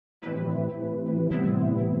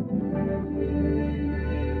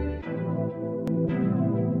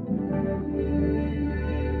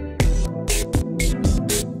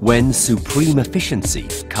When supreme efficiency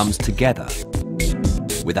comes together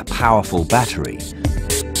with a powerful battery,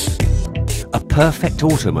 a perfect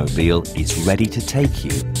automobile is ready to take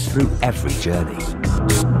you through every journey.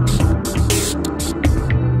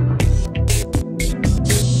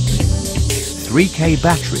 .3K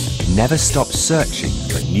Battery never stops searching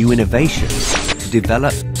for new innovations to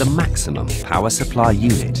develop the maximum power supply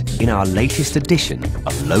unit in our latest edition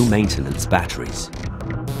of low-maintenance batteries.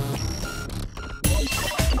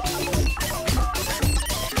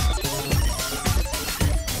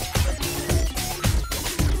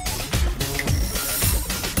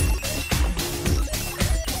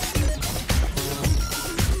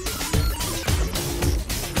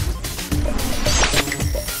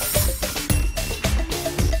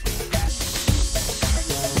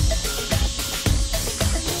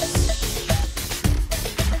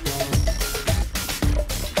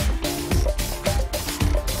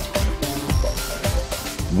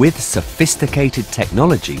 With sophisticated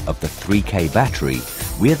technology of the .3K battery,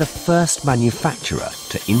 we are the first manufacturer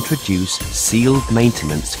to introduce sealed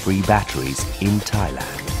maintenance-free batteries in Thailand.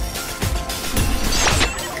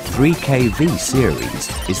 .3K V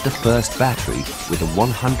series is the first battery with a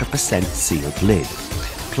 100% sealed lid,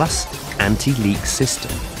 plus anti-leak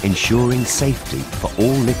system ensuring safety for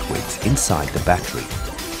all liquids inside the battery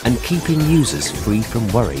and keeping users free from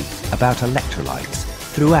worry about electrolytes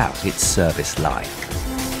throughout its service life.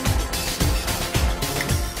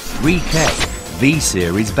 .3K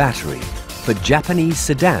V-Series battery for Japanese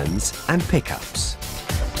sedans and pickups.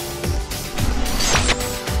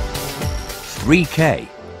 .3K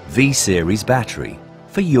V-Series battery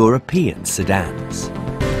for European sedans.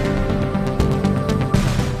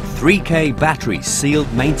 .3K battery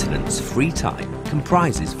sealed maintenance free type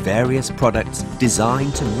comprises various products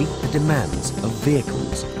designed to meet the demands of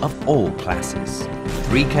vehicles of all classes.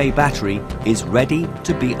 .3K battery is ready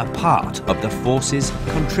to be a part of the forces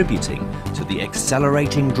contributing to the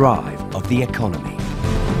accelerating drive of the economy.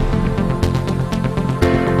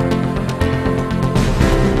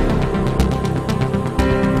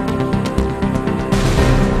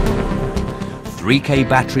 .3K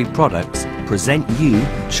battery products present you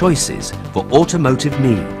choices for automotive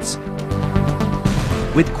needs,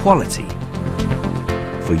 with quality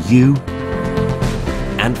for you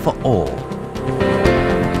and for all.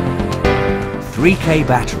 .3K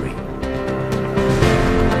battery.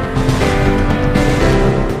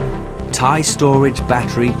 Thai Storage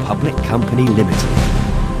Battery Public Company Limited.